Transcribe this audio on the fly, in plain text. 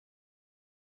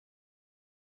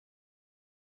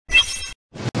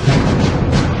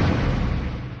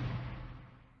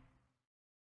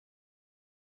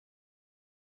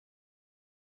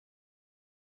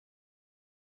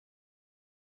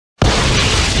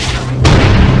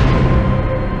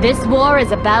This war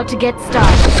is about to get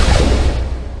started.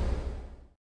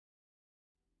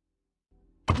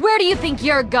 Where do you think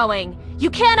you're going? You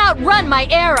can't outrun my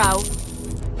arrow!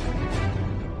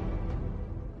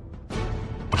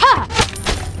 Ha!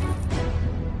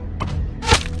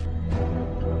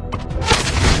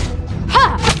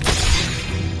 Ha!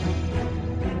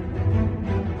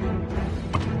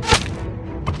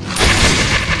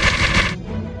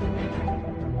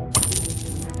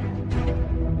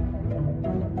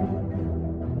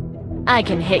 I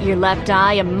can hit your left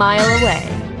eye a mile away.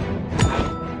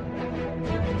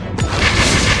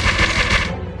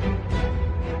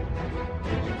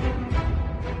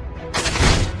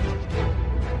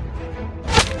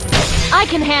 I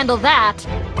can handle that!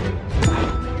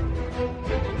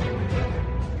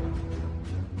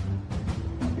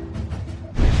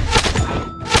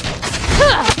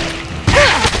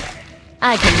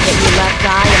 I can hit your left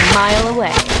eye a mile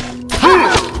away.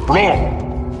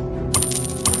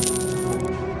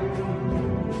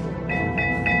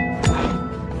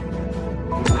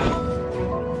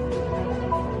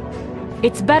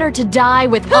 It's better to die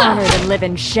with honor than live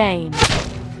in shame.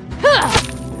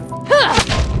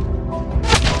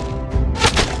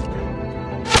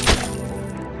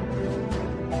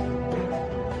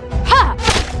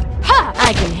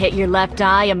 I can hit your left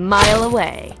eye a mile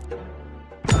away.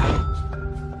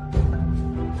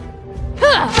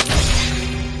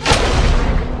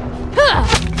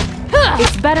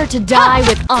 It's better to die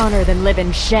with honor than live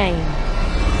in shame.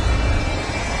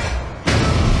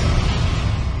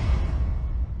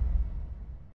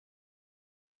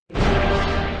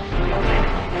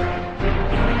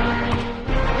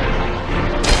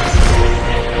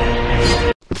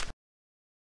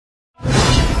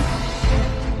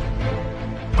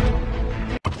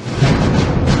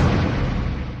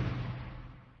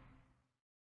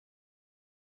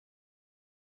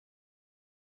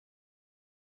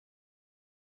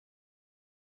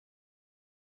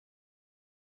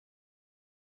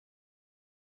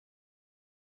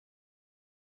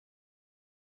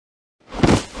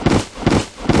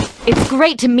 It's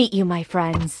great to meet you, my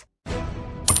friends.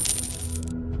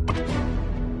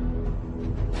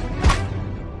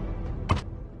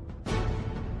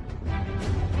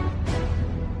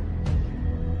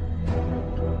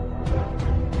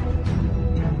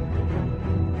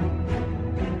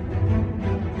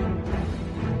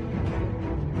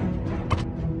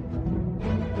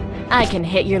 I can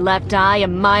hit your left eye a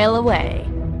mile away.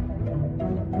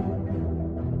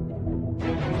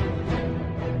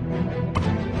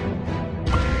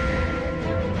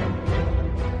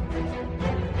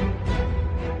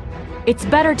 It's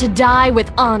better to die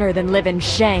with honor than live in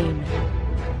shame.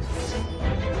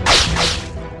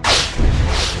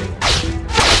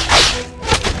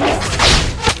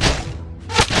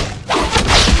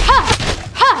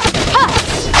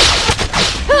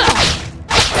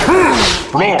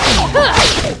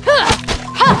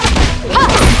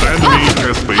 Enemy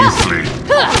has been slain.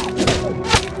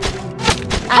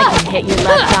 I can hit your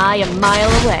left eye a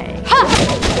mile away.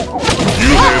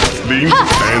 You have slain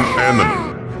an enemy.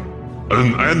 An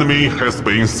enemy has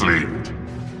been slain.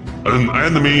 An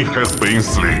enemy has been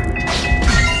slain.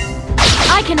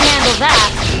 I can handle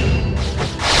that.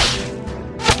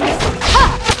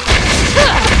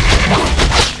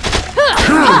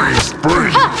 Killing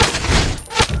spree.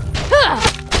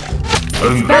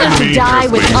 An Better to enemy die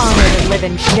has with been honor slain. than live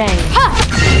in shame.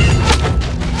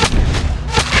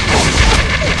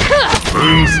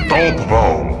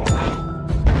 Unstoppable.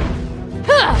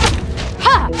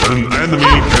 An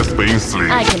enemy has been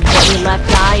slain. I can hit your left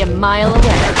eye a mile away.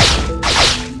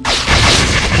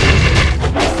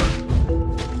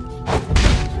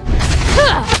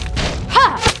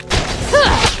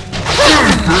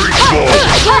 Unbreakable.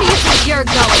 Where do you think you're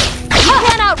going? You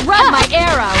can't outrun my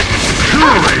arrow!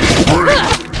 Killing spree.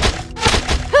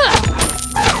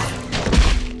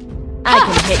 I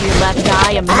can hit your left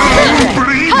eye a mile away.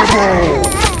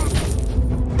 Unbelievable.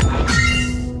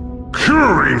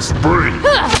 Killing spree.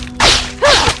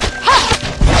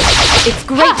 It's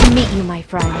great to meet you, my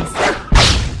friends.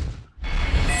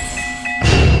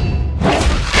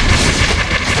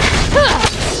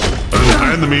 An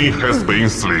enemy has been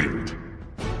slain.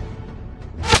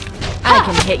 I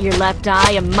can hit your left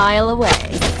eye a mile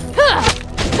away.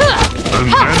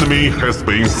 An enemy has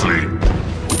been slain.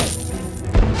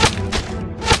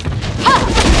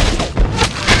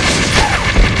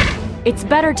 It's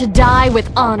better to die with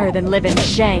honor than live in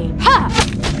shame.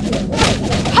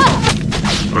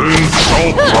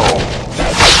 Unstoppable.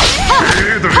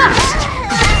 Deadliest.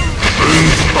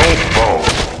 Unstoppable.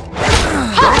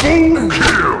 Double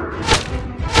kill.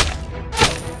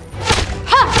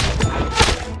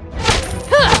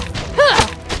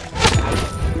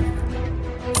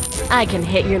 I can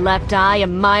hit your left eye a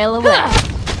mile away.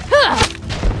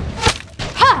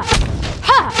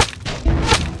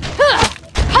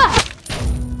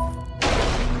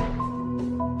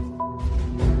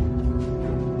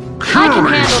 I can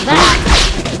handle that.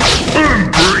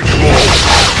 Unbreakable!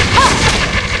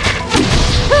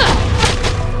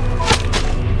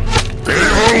 They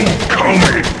won't call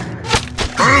me!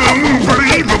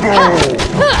 Unbelievable!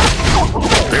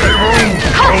 They won't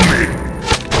call me!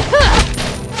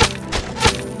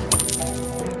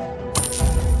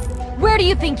 Where do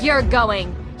you think you're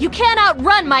going? You can't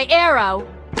outrun my arrow!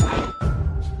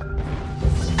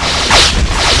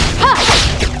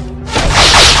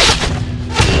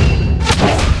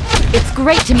 It's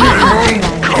great to meet you.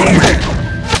 Call me!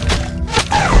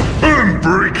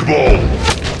 Unbreakable!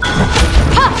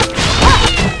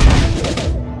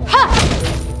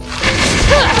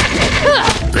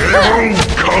 They won't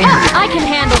call me! I can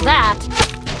handle that.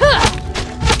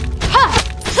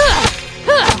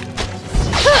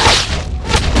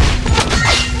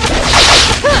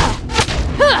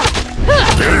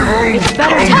 It's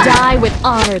better to die with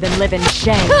honor than live in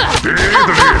shame.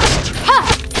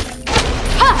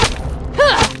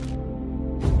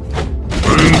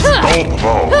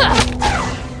 Unstoppable!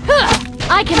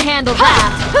 I can handle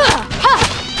that.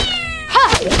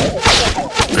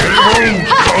 They won't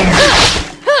call me!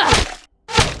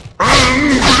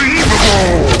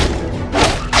 Unbelievable!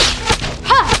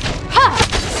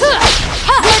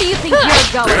 Where do you think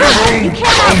you're going? You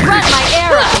can't outrun my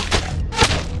arrow.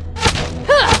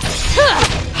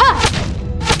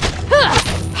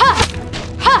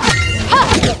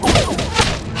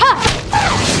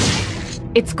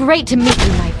 It's great to meet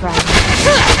you, my friend.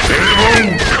 They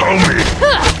won't call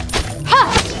me!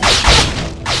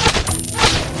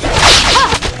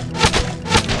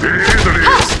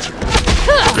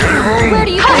 Where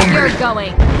do you think you're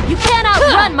going? You can't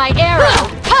outrun my arrow!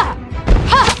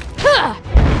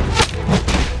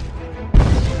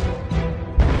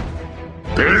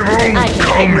 They won't I can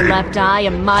call hit me! your left eye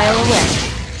a mile away.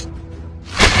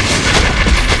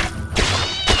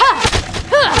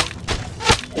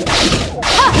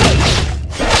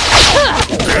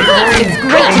 It's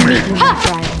great to meet you, my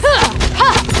friends.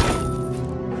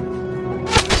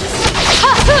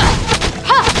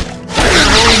 They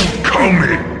won't call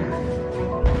me!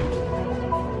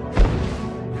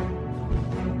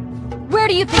 Where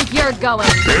do you think you're going?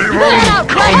 They You won't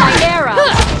can't outrun call my me. arrow!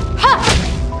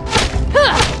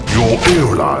 Your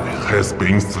ally has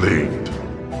been slain.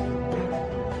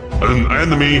 An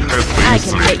enemy has been I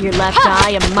can hit slain. your left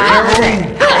eye a They mile away.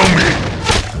 won't call me!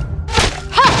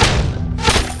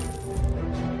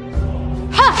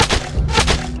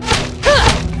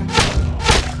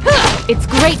 It's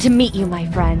great to meet you, my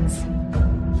friends.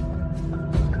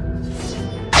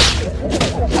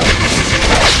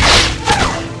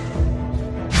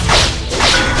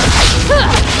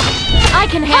 I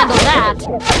can handle that.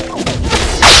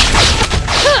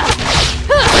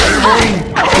 They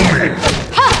won't call me!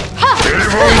 They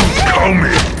won't call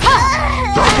me!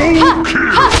 Double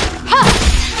kill!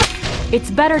 It's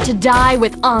better to die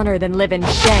with honor than live in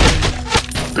shame.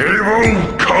 They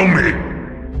won't call me!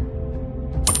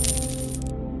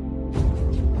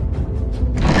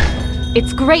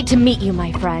 It's great to meet you,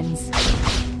 my friends.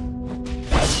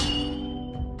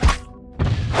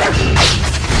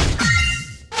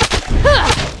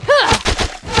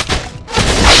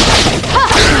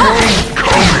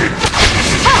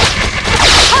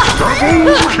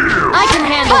 I can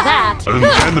handle that. An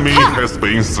enemy has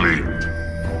been slain.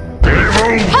 They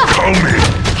won't call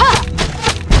me!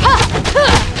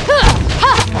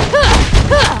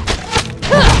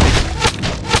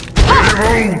 They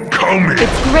won't call me!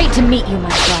 It's great to meet you, my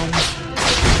friends.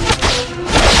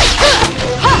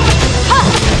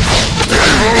 They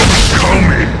won't call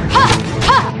me!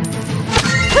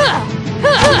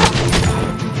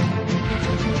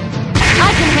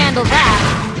 I can handle that.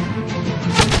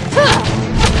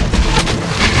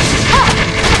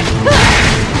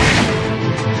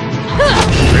 They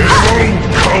won't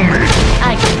call me! I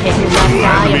can hit your left An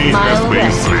eye enemy a has mile been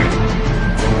away. slain.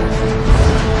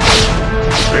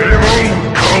 They won't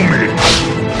call me!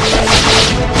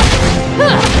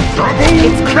 Double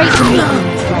It's great to kill! meet you, my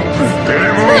friends. They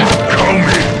won't call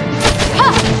me!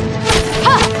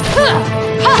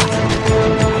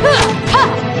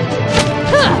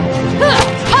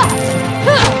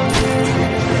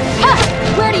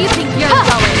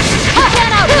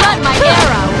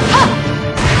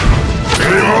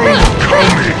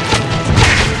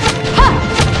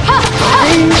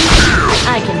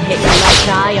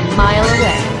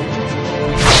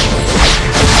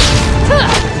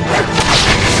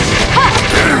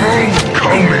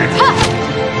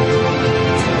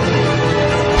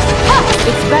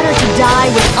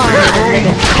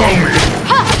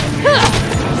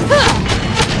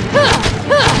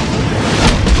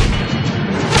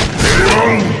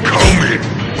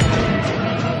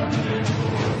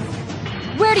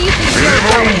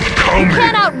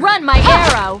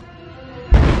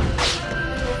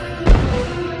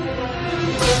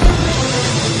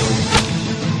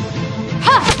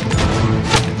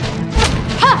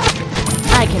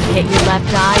 hit your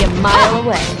left eye a mile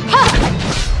away.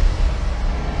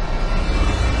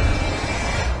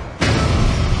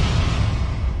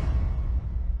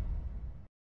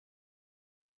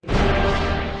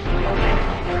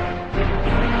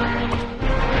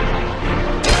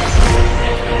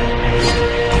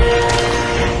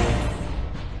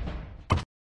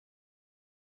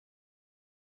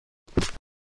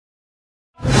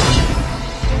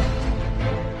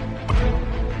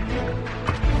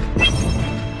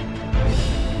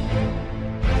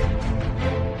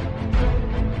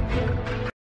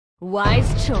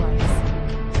 Wise choice.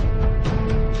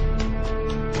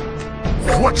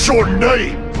 What's your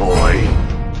name, boy?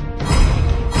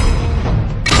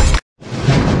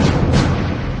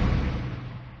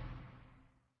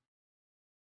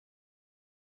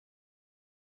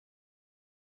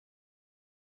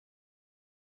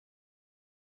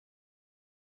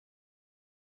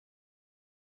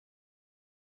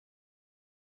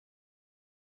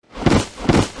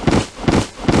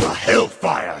 The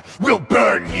hellfire will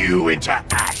burn you into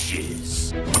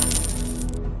ashes.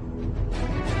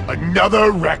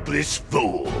 Another reckless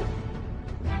fool.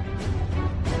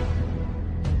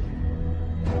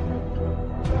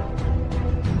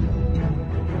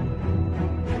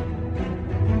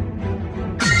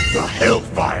 The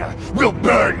hellfire will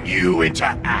burn you into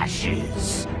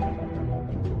ashes.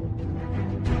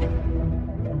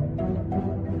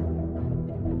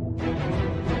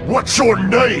 What's your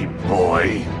name,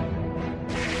 boy?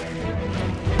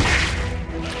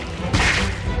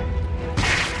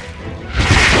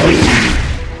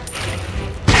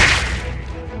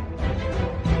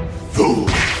 Fool!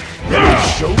 Let me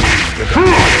show you the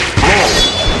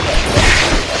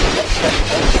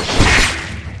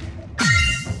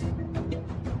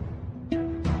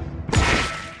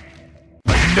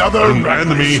Another An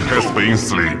enemy has been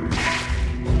slain.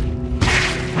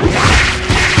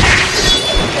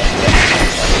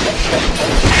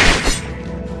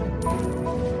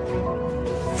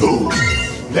 Fool!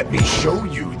 Let me show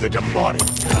you the demonic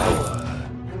power.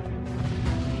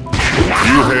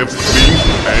 You have slain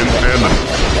an enemy.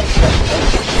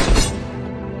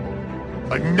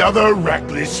 Another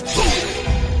reckless fool.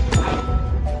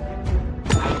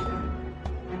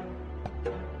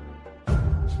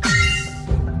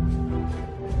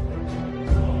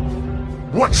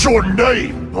 What's your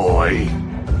name, boy?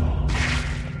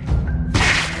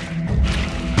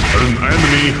 An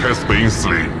enemy has been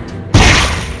slain.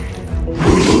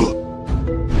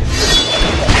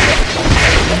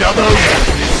 Another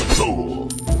reckless fool.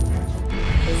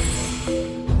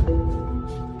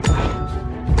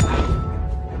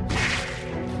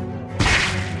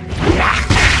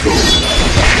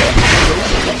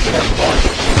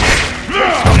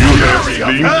 You have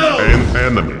slain an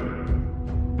enemy.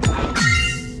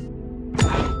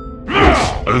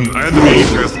 An enemy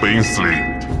has been slain.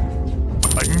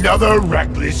 Another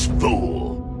reckless fool.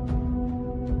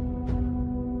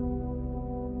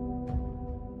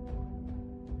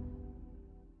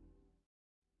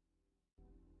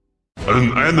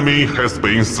 An enemy has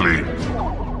been slain.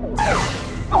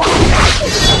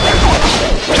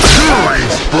 Killing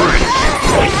spree!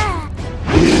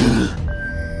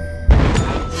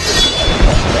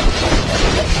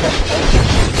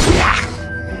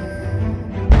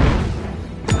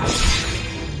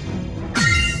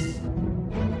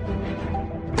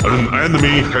 An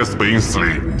enemy has been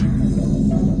slain.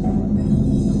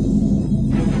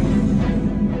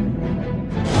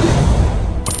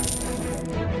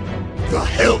 The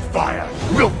hellfire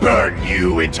will burn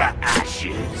you into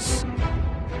ashes.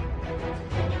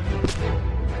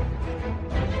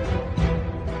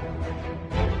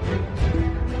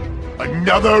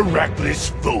 Another reckless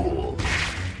fool.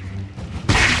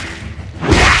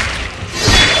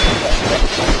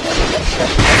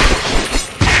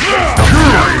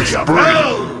 Killing spree!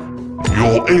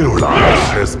 Your ally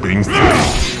has been slain.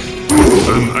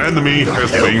 An enemy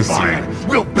has been slain.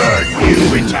 Will burn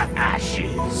you into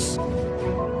ashes.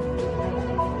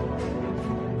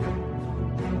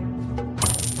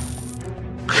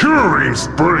 Killing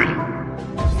spree!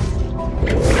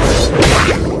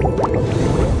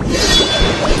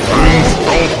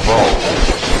 Unstoppable!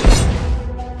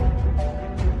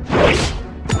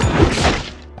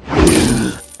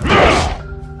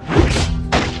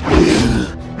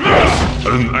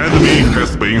 An enemy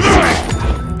has been slain.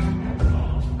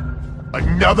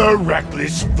 Another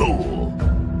reckless fool.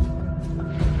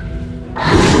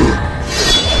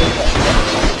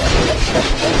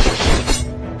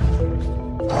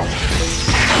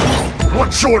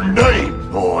 What's your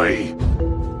name, boy?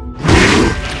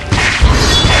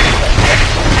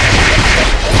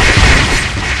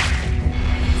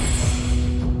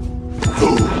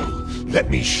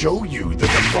 show you the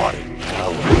demonic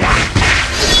power.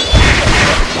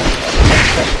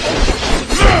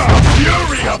 The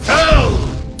fury of hell!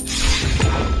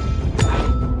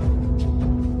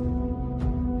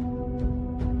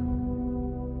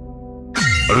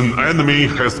 An enemy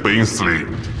has been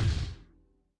slain.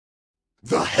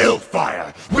 The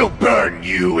hellfire will burn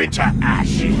you into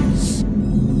ashes.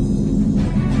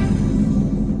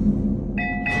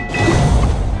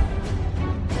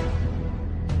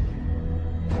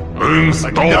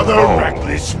 Another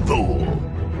reckless fool.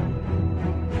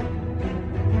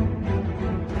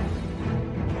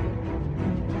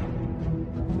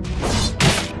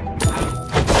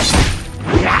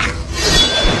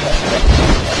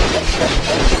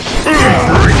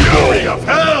 Fury of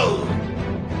hell!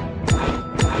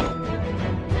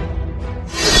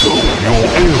 Your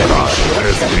ally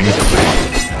has been slain.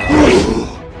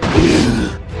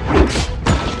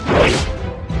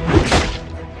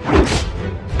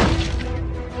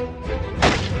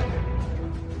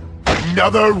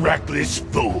 Another reckless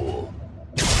fool.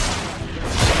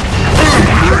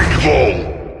 Unbreakable!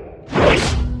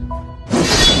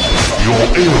 Your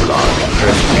ally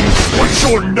has been slain. What's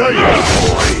your name,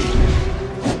 boy?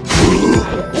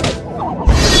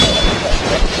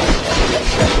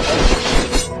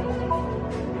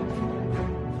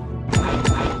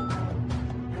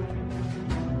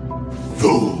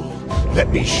 Fool, let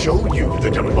me show you the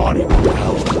demonic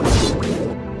power.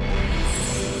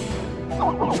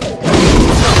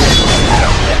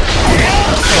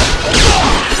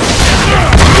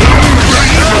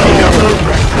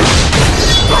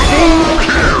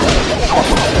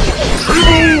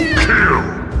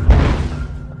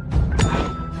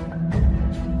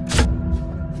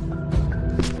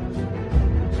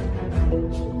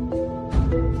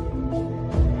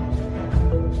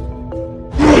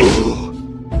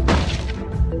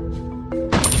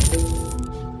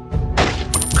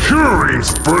 Curing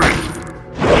spree!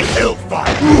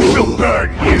 Hellfire will burn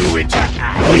you into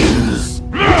ashes!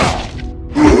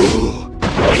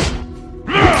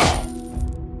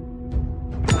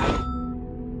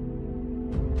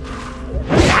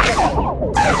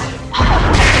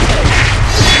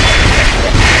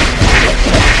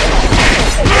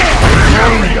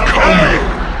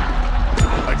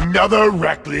 Another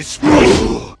reckless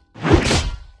fool!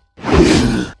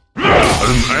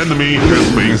 An enemy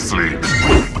has been slain.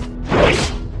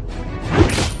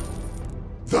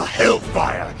 The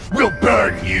hellfire will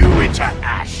burn you into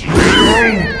ashes!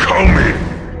 Homecoming!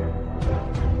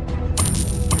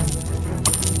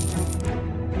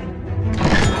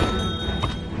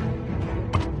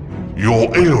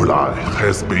 Your ally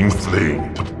has been slain.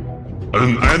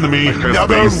 An enemy has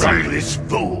Another been slain. reckless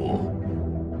fool!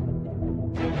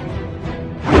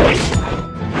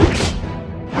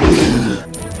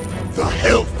 The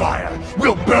hellfire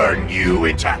will burn you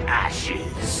into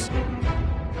ashes!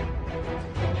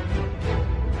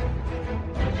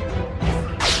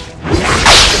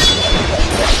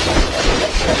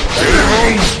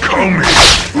 Homecoming!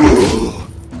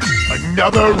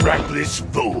 Another reckless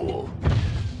fool!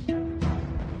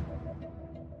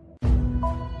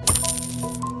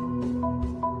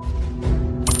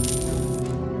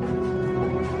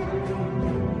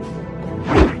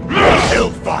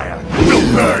 Hellfire will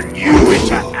burn you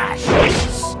into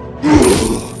ashes!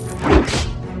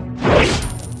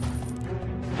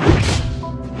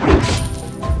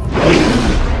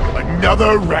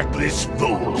 Another reckless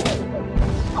fool!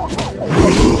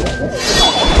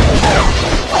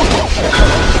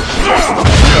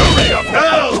 Fury of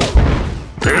hell!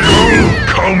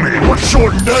 Coming! What's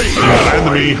your name? An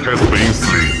enemy has been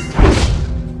slain.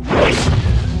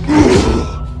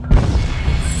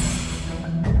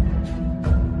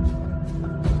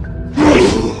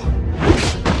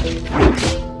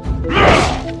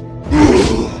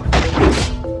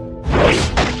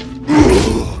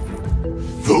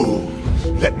 Fool,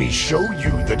 let me show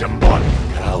you the demonic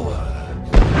power.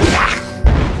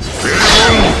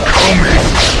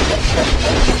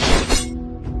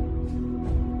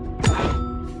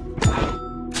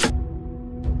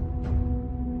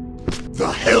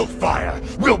 The hellfire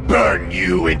will burn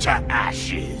you into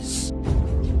ashes.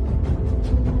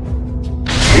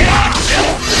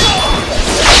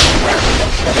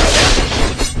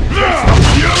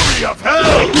 Fury of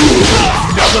hell!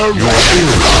 Another Your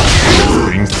ally has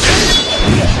been slain.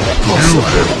 You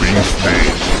have been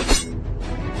slain.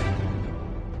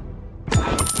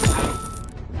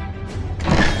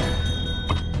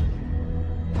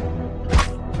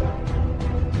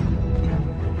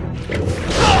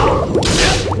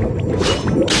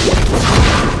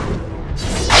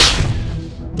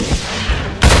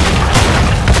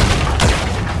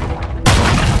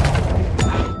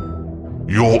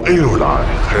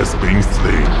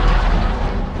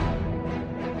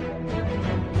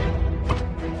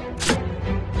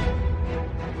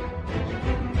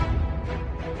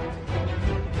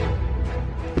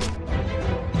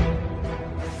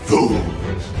 Fool!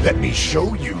 Let me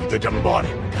show you the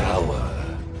demonic power.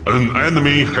 An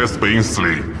enemy has been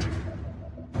slain.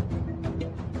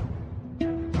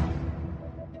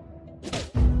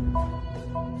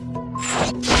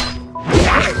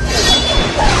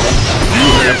 You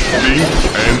have slain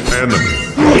an enemy.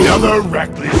 Another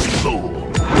reckless fool.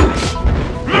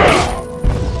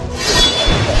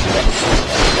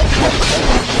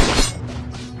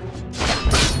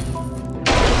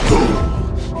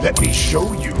 Fool! Let me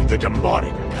show you the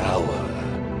demonic power.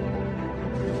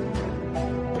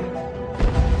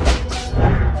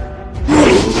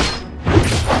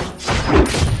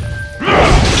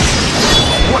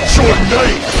 What's your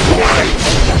name,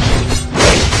 boy?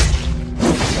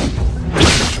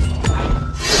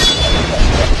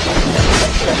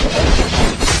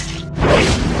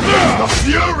 The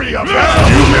fury of hell!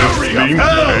 You have slain an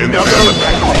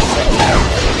enemy.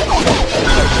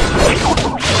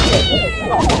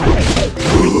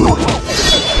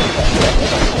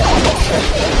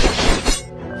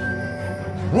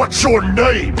 What's your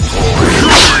name,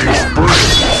 boy?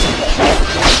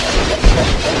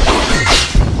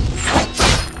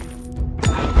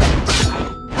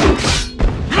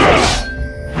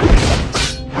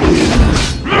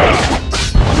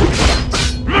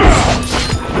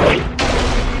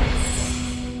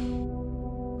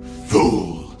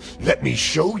 Fool! Let me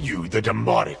show you the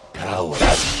demonic power.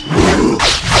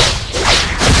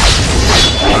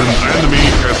 An enemy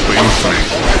has been slain.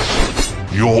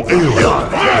 Your area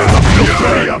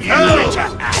Fury of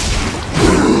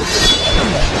hell!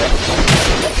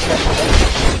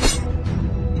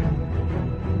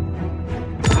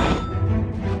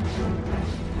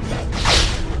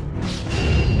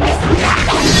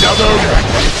 Another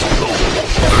reckless fool.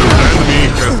 An enemy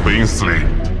has been slain.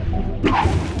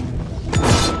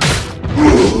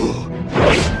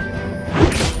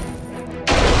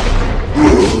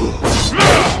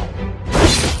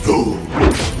 Fool!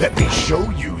 Let me show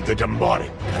you the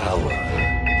demonic power.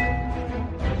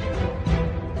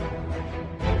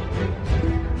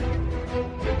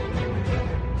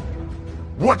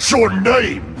 What's your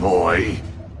name, boy?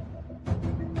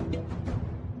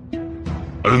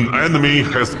 An enemy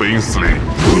has been slain.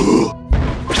 An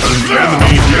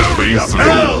enemy has been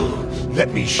slain.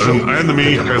 Let me show An you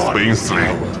enemy the has been demonic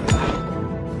slain. power.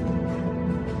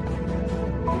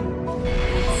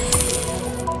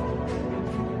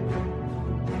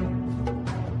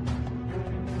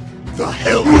 The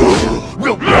hellfire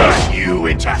will burn you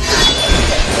into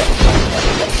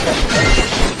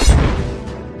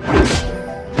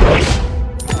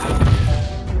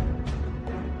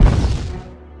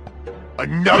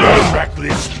another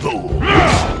reckless fool.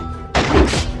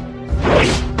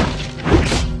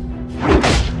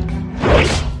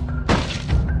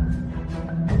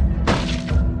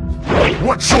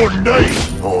 What's your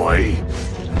name, boy?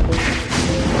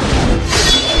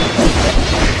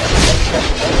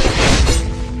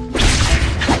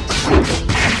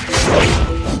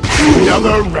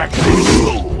 Another reckless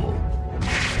fool.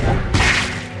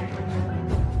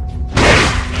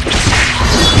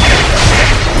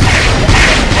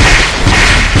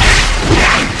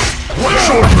 What's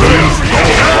your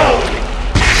name?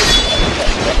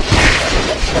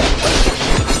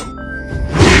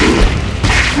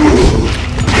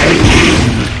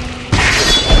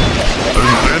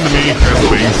 An enemy has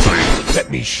been slain.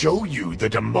 Let me show you the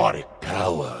demonic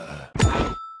power.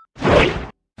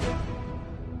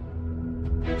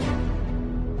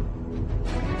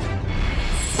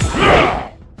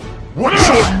 What's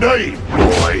your name,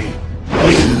 boy?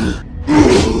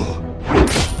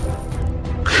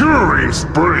 Killing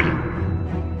spree.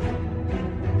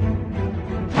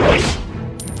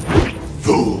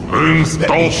 Fool! Let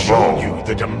me show Unstoppable. you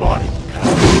the demonic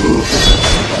power.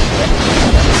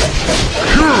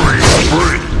 Killing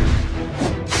spree.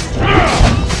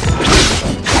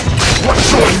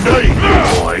 What's your name,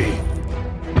 boy?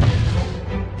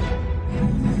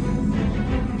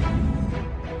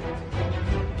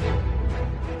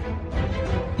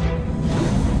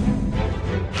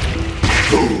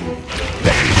 Fool!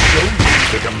 Let me show you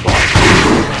the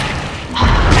demonic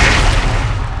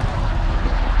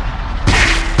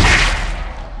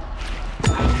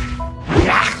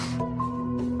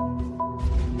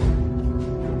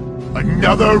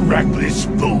Another reckless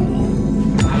fool!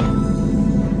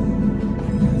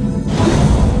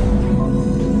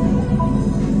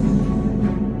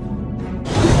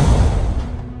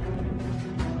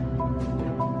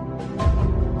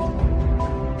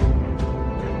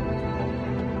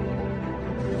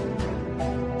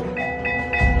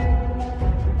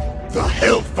 The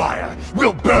hellfire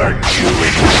will burn you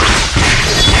in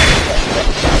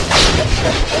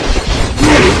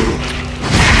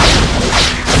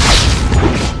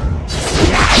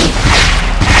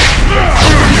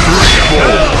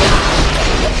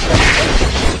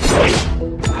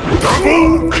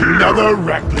Another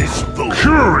reckless fool.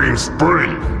 Killing spree.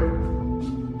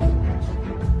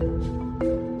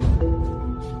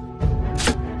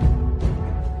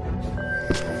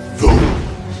 Fool,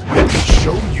 let me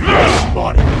show you this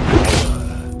body.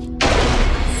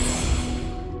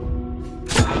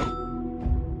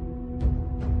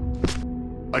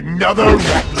 Another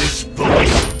reckless fool.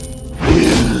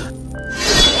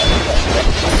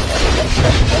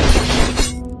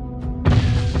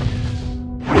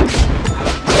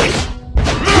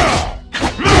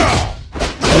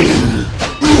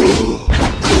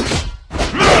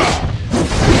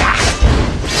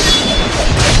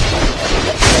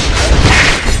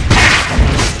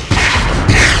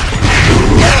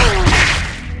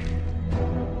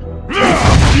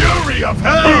 Fury of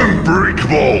hell!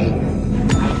 Unbreakable.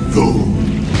 Fool,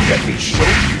 let me show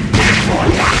you the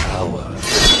body power.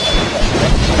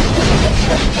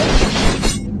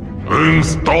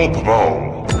 Unstoppable.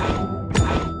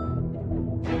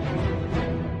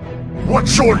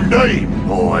 What's your name,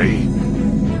 boy?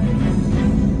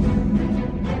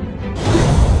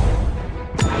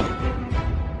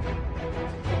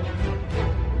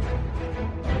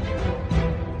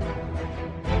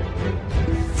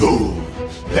 Fool,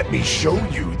 let me show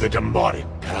you the demonic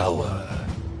power.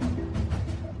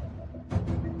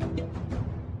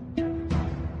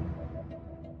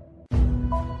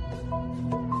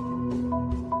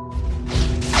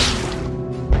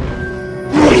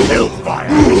 Hellfire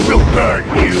will burn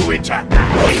you into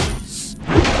ashes.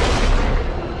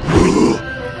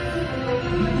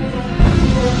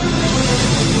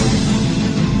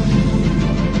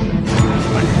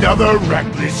 Another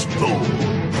reckless fool.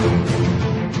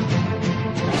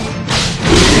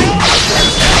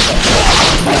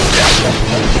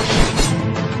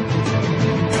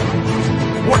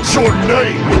 What's your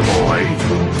name, boy?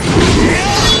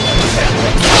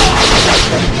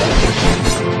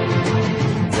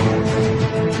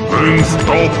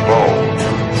 Unstoppable.